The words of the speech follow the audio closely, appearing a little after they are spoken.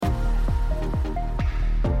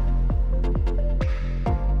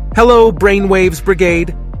Hello, BrainWaves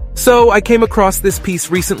Brigade. So, I came across this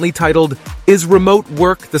piece recently titled, "Is Remote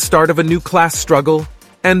Work the Start of a New Class Struggle?"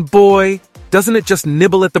 And boy, doesn't it just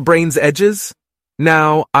nibble at the brain's edges?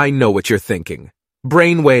 Now, I know what you're thinking.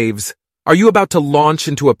 BrainWaves, are you about to launch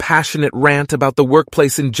into a passionate rant about the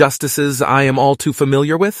workplace injustices I am all too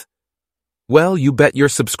familiar with? Well, you bet your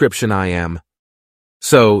subscription I am.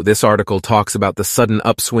 So, this article talks about the sudden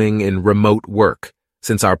upswing in remote work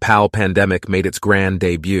since our pal pandemic made its grand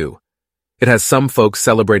debut. It has some folks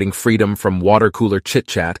celebrating freedom from water-cooler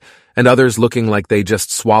chit-chat and others looking like they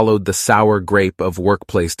just swallowed the sour grape of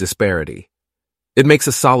workplace disparity. It makes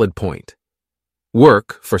a solid point.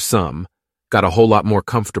 Work, for some, got a whole lot more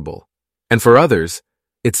comfortable, and for others,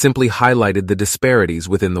 it simply highlighted the disparities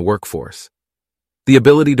within the workforce. The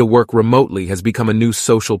ability to work remotely has become a new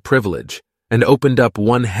social privilege and opened up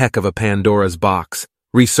one heck of a Pandora's box,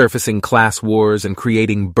 resurfacing class wars and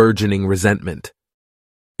creating burgeoning resentment.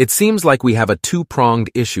 It seems like we have a two-pronged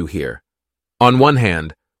issue here. On one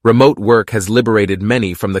hand, remote work has liberated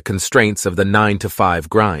many from the constraints of the 9-to-5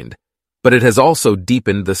 grind, but it has also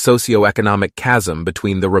deepened the socioeconomic chasm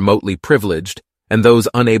between the remotely privileged and those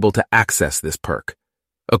unable to access this perk.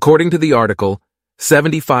 According to the article,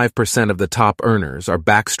 75% of the top earners are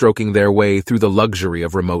backstroking their way through the luxury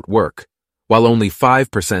of remote work, while only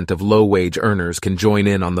 5% of low-wage earners can join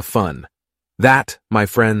in on the fun. That, my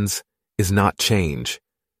friends, is not change.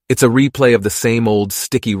 It's a replay of the same old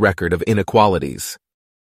sticky record of inequalities.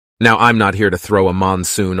 Now, I'm not here to throw a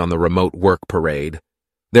monsoon on the remote work parade.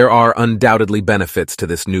 There are undoubtedly benefits to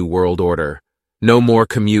this new world order. No more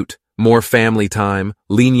commute, more family time,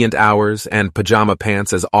 lenient hours, and pajama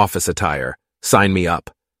pants as office attire. Sign me up.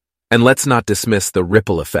 And let's not dismiss the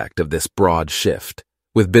ripple effect of this broad shift.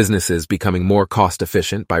 With businesses becoming more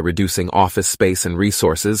cost-efficient by reducing office space and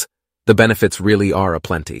resources, the benefits really are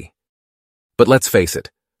aplenty. But let's face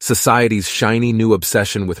it, society's shiny new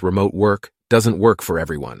obsession with remote work doesn't work for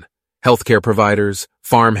everyone. Healthcare providers,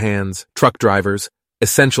 farmhands, truck drivers,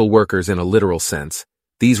 essential workers in a literal sense,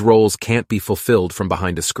 these roles can't be fulfilled from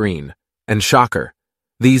behind a screen. And shocker,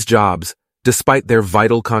 these jobs, despite their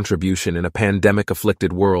vital contribution in a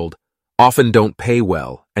pandemic-afflicted world, often don't pay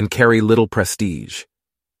well and carry little prestige.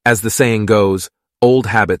 As the saying goes, old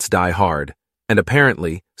habits die hard, and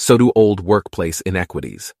apparently, so do old workplace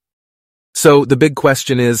inequities. So the big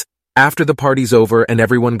question is, after the party's over and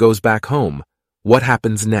everyone goes back home, what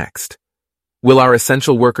happens next? Will our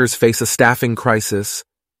essential workers face a staffing crisis,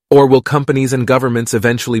 or will companies and governments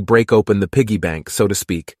eventually break open the piggy bank, so to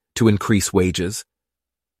speak, to increase wages?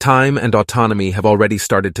 Time and autonomy have already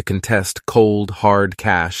started to contest cold, hard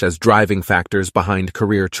cash as driving factors behind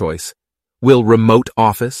career choice. Will remote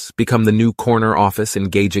office become the new corner office in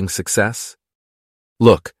gauging success?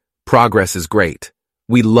 Look, progress is great.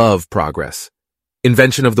 We love progress.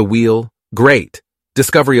 Invention of the wheel? Great.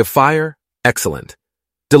 Discovery of fire? Excellent.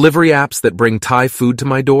 Delivery apps that bring Thai food to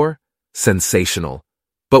my door? Sensational.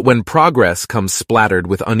 But when progress comes splattered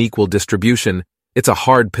with unequal distribution, it's a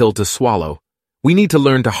hard pill to swallow. We need to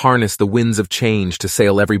learn to harness the winds of change to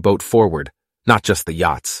sail every boat forward, not just the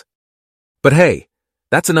yachts. But hey,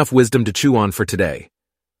 that's enough wisdom to chew on for today.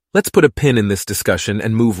 Let's put a pin in this discussion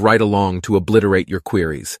and move right along to obliterate your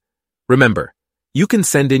queries. Remember, you can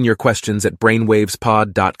send in your questions at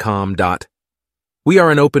brainwavespod.com. We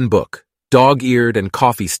are an open book, dog-eared and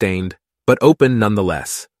coffee-stained, but open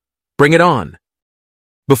nonetheless. Bring it on!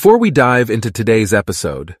 Before we dive into today's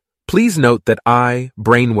episode, please note that I,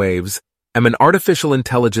 BrainWaves, am an artificial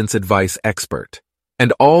intelligence advice expert,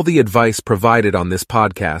 and all the advice provided on this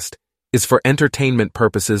podcast is for entertainment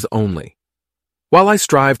purposes only. While I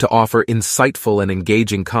strive to offer insightful and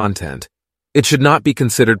engaging content, it should not be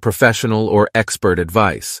considered professional or expert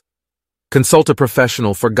advice. Consult a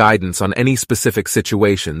professional for guidance on any specific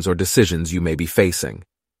situations or decisions you may be facing.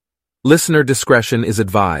 Listener discretion is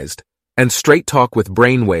advised, and Straight Talk with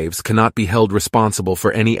Brainwaves cannot be held responsible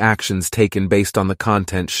for any actions taken based on the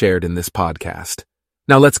content shared in this podcast.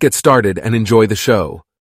 Now let's get started and enjoy the show.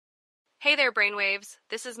 Hey there, Brainwaves.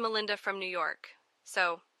 This is Melinda from New York.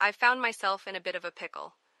 So, I've found myself in a bit of a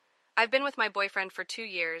pickle. I've been with my boyfriend for 2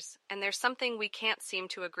 years, and there's something we can't seem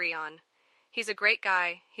to agree on. He's a great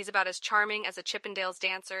guy. He's about as charming as a Chippendales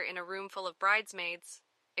dancer in a room full of bridesmaids,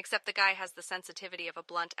 except the guy has the sensitivity of a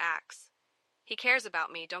blunt axe. He cares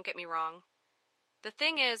about me, don't get me wrong. The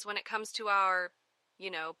thing is, when it comes to our,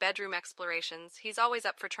 bedroom explorations, he's always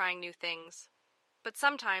up for trying new things. But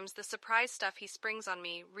sometimes the surprise stuff he springs on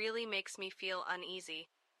me really makes me feel uneasy.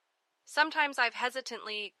 Sometimes I've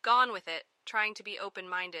hesitantly gone with it, trying to be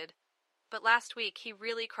open-minded. But last week he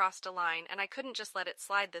really crossed a line, and I couldn't just let it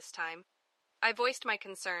slide this time. I voiced my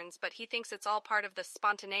concerns, but he thinks it's all part of the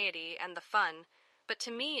spontaneity and the fun. But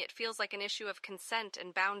to me, it feels like an issue of consent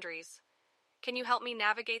and boundaries. Can you help me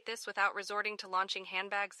navigate this without resorting to launching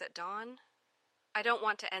handbags at dawn? I don't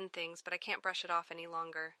want to end things, but I can't brush it off any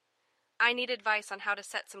longer. I need advice on how to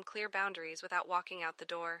set some clear boundaries without walking out the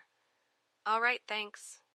door. All right,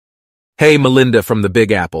 thanks. Hey, Melinda from the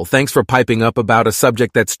Big Apple. Thanks for piping up about a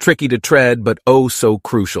subject that's tricky to tread, but oh so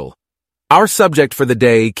crucial. Our subject for the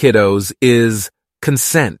day, kiddos, is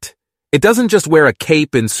consent. It doesn't just wear a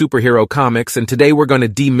cape in superhero comics, and today we're going to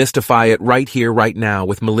demystify it right here, right now,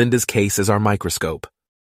 with Melinda's case as our microscope.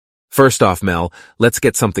 First off, Mel, let's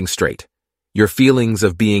get something straight. Your feelings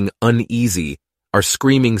of being uneasy are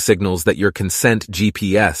screaming signals that your consent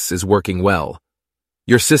GPS is working well.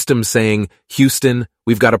 Your system's saying, Houston,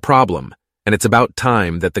 we've got a problem, and it's about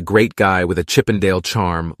time that the great guy with a Chippendale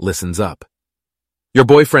charm listens up. Your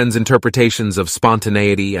boyfriend's interpretations of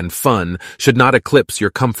spontaneity and fun should not eclipse your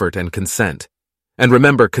comfort and consent. And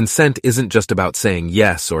remember, consent isn't just about saying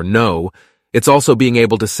yes or no, it's also being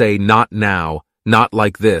able to say not now, not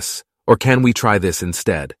like this, or can we try this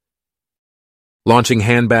instead? Launching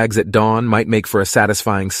handbags at dawn might make for a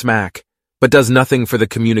satisfying smack, but does nothing for the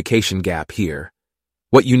communication gap here.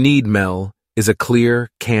 What you need, Mel, is a clear,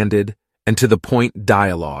 candid, and to-the-point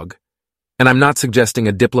dialogue. And I'm not suggesting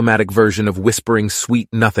a diplomatic version of whispering sweet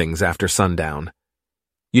nothings after sundown.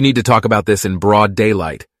 You need to talk about this in broad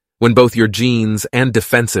daylight, when both your genes and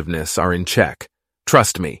defensiveness are in check.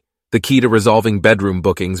 Trust me, the key to resolving bedroom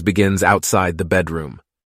bookings begins outside the bedroom.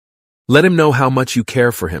 Let him know how much you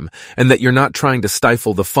care for him, and that you're not trying to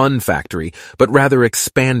stifle the fun factory, but rather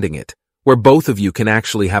expanding it, where both of you can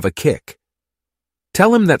actually have a kick.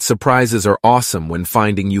 Tell him that surprises are awesome when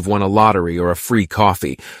finding you've won a lottery or a free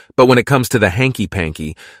coffee, but when it comes to the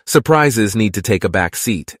hanky-panky, surprises need to take a back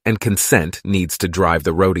seat, and consent needs to drive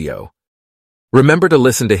the rodeo. Remember to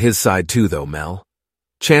listen to his side too, though, Mel.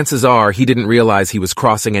 Chances are he didn't realize he was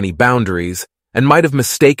crossing any boundaries and might have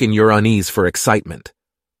mistaken your unease for excitement.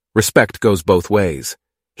 Respect goes both ways.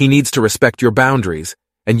 He needs to respect your boundaries,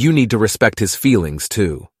 and you need to respect his feelings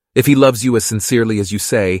too. If he loves you as sincerely as you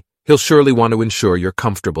say, he'll surely want to ensure you're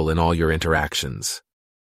comfortable in all your interactions.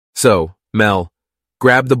 So, Mel,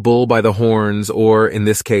 grab the bull by the horns, or, in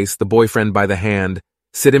this case, the boyfriend by the hand,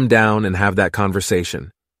 sit him down and have that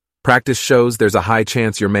conversation. Practice shows there's a high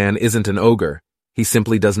chance your man isn't an ogre. He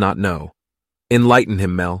simply does not know. Enlighten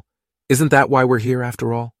him, Mel. Isn't that why we're here,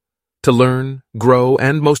 after all? To learn, grow,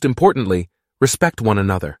 and, most importantly, respect one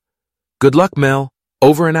another. Good luck, Mel.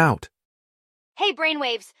 Over and out. Hey,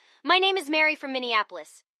 BrainWaves. My name is Mary from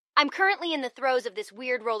Minneapolis. I'm currently in the throes of this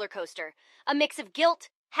weird roller coaster, a mix of guilt,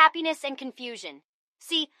 happiness, and confusion.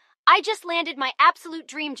 See, I just landed my absolute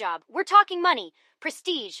dream job. We're talking money,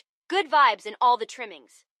 prestige, good vibes, and all the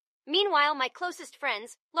trimmings. Meanwhile, my closest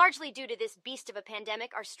friends, largely due to this beast of a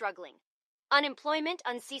pandemic, are struggling. Unemployment,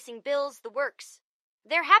 unceasing bills, the works.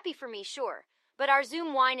 They're happy for me, sure, but our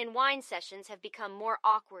Zoom wine and wine sessions have become more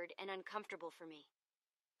awkward and uncomfortable for me.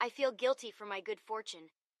 I feel guilty for my good fortune,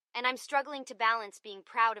 and I'm struggling to balance being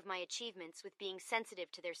proud of my achievements with being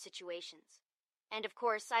sensitive to their situations. And of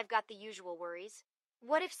course, I've got the usual worries.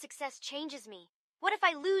 What if success changes me? What if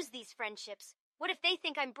I lose these friendships? What if they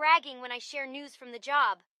think I'm bragging when I share news from the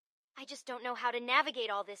job? I just don't know how to navigate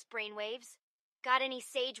all this, BrainWaves. Got any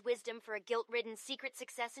sage wisdom for a guilt-ridden secret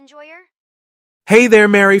success enjoyer? Hey there,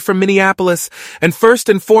 Mary from Minneapolis, and first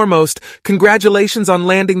and foremost, congratulations on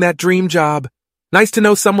landing that dream job. Nice to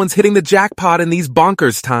know someone's hitting the jackpot in these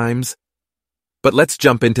bonkers times. But let's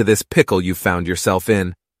jump into this pickle you found yourself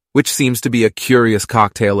in, which seems to be a curious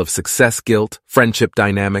cocktail of success guilt, friendship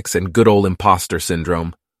dynamics, and good old imposter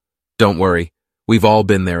syndrome. Don't worry, we've all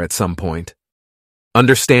been there at some point.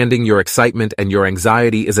 Understanding your excitement and your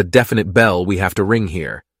anxiety is a definite bell we have to ring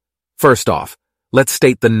here. First off, let's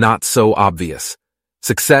state the not-so-obvious.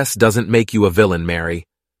 Success doesn't make you a villain, Mary.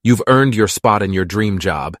 You've earned your spot in your dream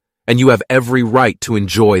job, and you have every right to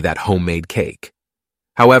enjoy that homemade cake.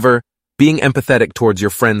 However, being empathetic towards your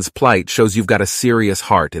friend's plight shows you've got a serious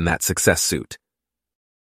heart in that success suit.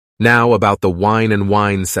 Now about the wine and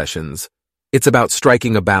wine sessions. It's about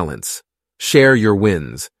striking a balance. Share your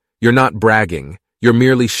wins. You're not bragging. You're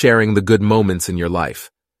merely sharing the good moments in your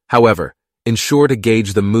life. However, ensure to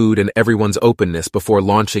gauge the mood and everyone's openness before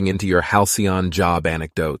launching into your halcyon job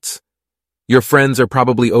anecdotes. Your friends are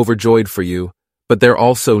probably overjoyed for you, but they're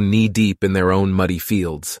also knee-deep in their own muddy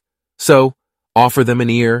fields. So, offer them an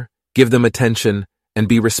ear, give them attention, and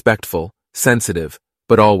be respectful, sensitive,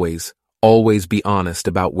 but always, always be honest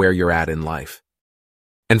about where you're at in life.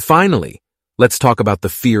 And finally, let's talk about the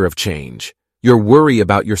fear of change. Your worry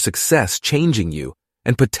about your success changing you,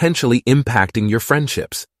 and potentially impacting your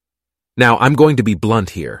friendships. Now, I'm going to be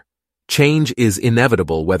blunt here. Change is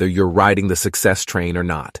inevitable whether you're riding the success train or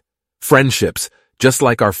not. Friendships, just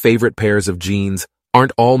like our favorite pairs of jeans,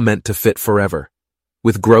 aren't all meant to fit forever.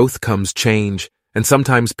 With growth comes change, and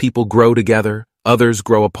sometimes people grow together, others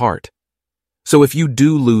grow apart. So if you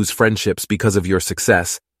do lose friendships because of your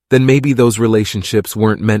success, then maybe those relationships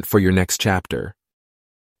weren't meant for your next chapter.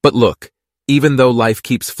 But look, even though life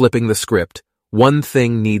keeps flipping the script, one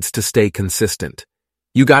thing needs to stay consistent.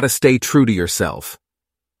 You gotta stay true to yourself.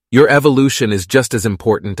 Your evolution is just as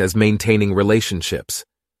important as maintaining relationships.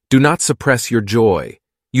 Do not suppress your joy.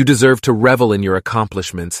 You deserve to revel in your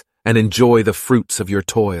accomplishments and enjoy the fruits of your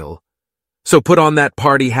toil. So put on that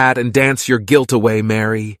party hat and dance your guilt away,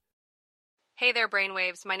 Mary. Hey there,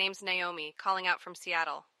 Brainwaves. My name's Naomi, calling out from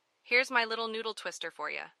Seattle. Here's my little noodle twister for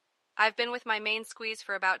you. I've been with my main squeeze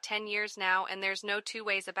for about 10 years now, and there's no two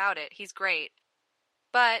ways about it. He's great.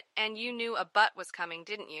 But, and you knew a but was coming,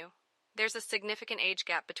 didn't you? There's a significant age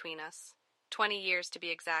gap between us. 20 years to be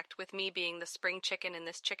exact, with me being the spring chicken in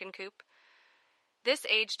this chicken coop. This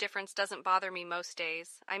age difference doesn't bother me most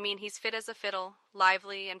days. I mean, he's fit as a fiddle,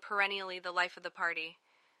 lively, and perennially the life of the party.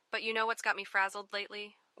 But you know what's got me frazzled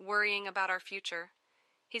lately? Worrying about our future.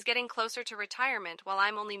 He's getting closer to retirement while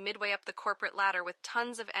I'm only midway up the corporate ladder with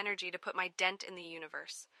tons of energy to put my dent in the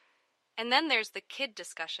universe. And then there's the kid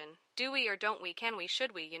discussion. Do we or don't we, can we,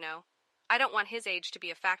 should we, I don't want his age to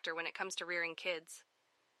be a factor when it comes to rearing kids.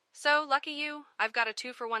 So, lucky you, I've got a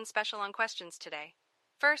 2-for-1 special on questions today.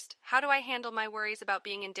 First, how do I handle my worries about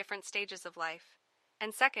being in different stages of life?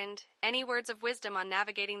 And second, any words of wisdom on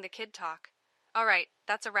navigating the kid talk? All right,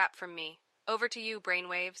 that's a wrap from me. Over to you,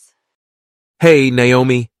 Brainwaves. Hey,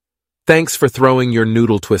 Naomi. Thanks for throwing your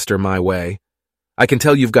noodle twister my way. I can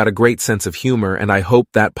tell you've got a great sense of humor, and I hope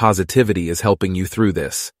that positivity is helping you through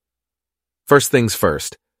this. First things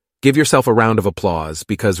first, give yourself a round of applause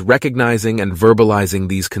because recognizing and verbalizing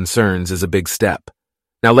these concerns is a big step.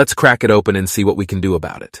 Now let's crack it open and see what we can do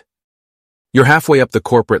about it. You're halfway up the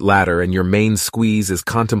corporate ladder and your main squeeze is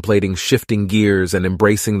contemplating shifting gears and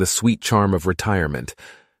embracing the sweet charm of retirement.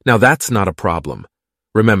 Now that's not a problem.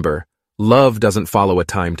 Remember, love doesn't follow a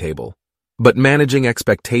timetable, but managing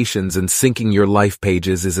expectations and syncing your life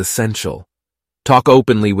pages is essential. Talk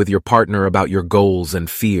openly with your partner about your goals and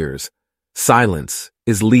fears. Silence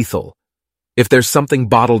is lethal. If there's something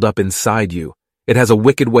bottled up inside you, it has a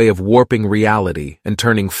wicked way of warping reality and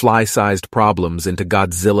turning fly-sized problems into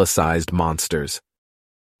Godzilla-sized monsters.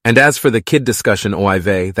 And as for the kid discussion,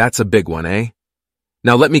 oive, that's a big one, eh?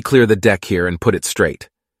 Now let me clear the deck here and put it straight.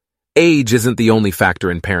 Age isn't the only factor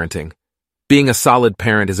in parenting. Being a solid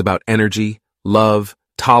parent is about energy, love,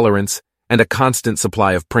 tolerance, and a constant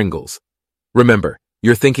supply of Pringles. Remember,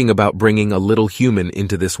 you're thinking about bringing a little human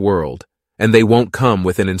into this world, and they won't come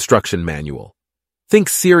with an instruction manual. Think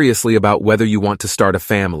seriously about whether you want to start a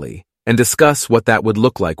family and discuss what that would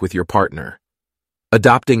look like with your partner.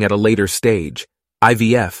 Adopting at a later stage,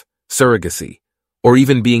 IVF, surrogacy, or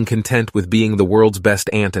even being content with being the world's best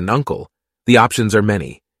aunt and uncle, the options are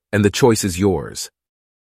many, and the choice is yours.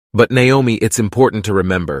 But Naomi, it's important to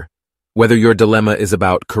remember, whether your dilemma is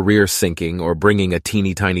about career syncing or bringing a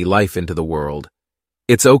teeny tiny life into the world,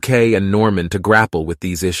 it's okay and Norman to grapple with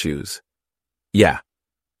these issues. Yeah,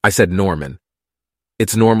 I said Norman.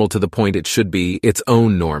 It's normal to the point it should be its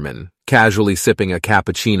own Norman, casually sipping a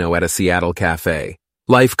cappuccino at a Seattle cafe.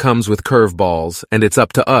 Life comes with curveballs, and it's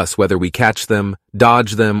up to us whether we catch them,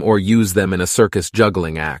 dodge them, or use them in a circus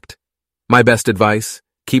juggling act. My best advice?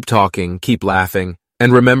 Keep talking, keep laughing,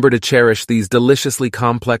 and remember to cherish these deliciously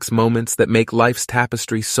complex moments that make life's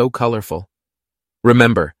tapestry so colorful.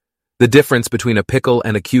 Remember, the difference between a pickle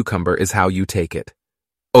and a cucumber is how you take it.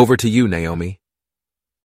 Over to you, Naomi.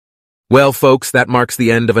 Well, folks, that marks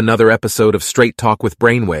the end of another episode of Straight Talk with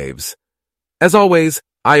Brainwaves. As always,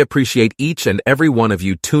 I appreciate each and every one of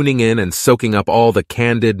you tuning in and soaking up all the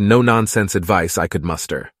candid, no-nonsense advice I could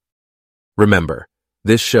muster. Remember,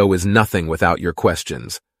 this show is nothing without your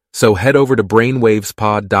questions, so head over to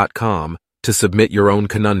brainwavespod.com to submit your own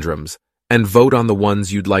conundrums and vote on the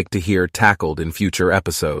ones you'd like to hear tackled in future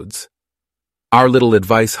episodes. Our little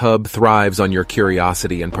advice hub thrives on your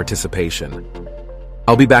curiosity and participation.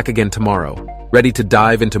 I'll be back again tomorrow, ready to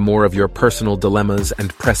dive into more of your personal dilemmas and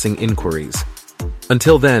pressing inquiries.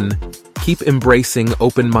 Until then, keep embracing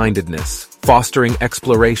open-mindedness, fostering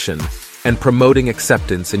exploration, and promoting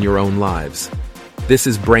acceptance in your own lives. This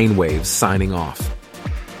is Brainwaves signing off.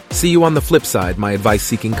 See you on the flip side, my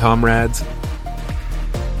advice-seeking comrades.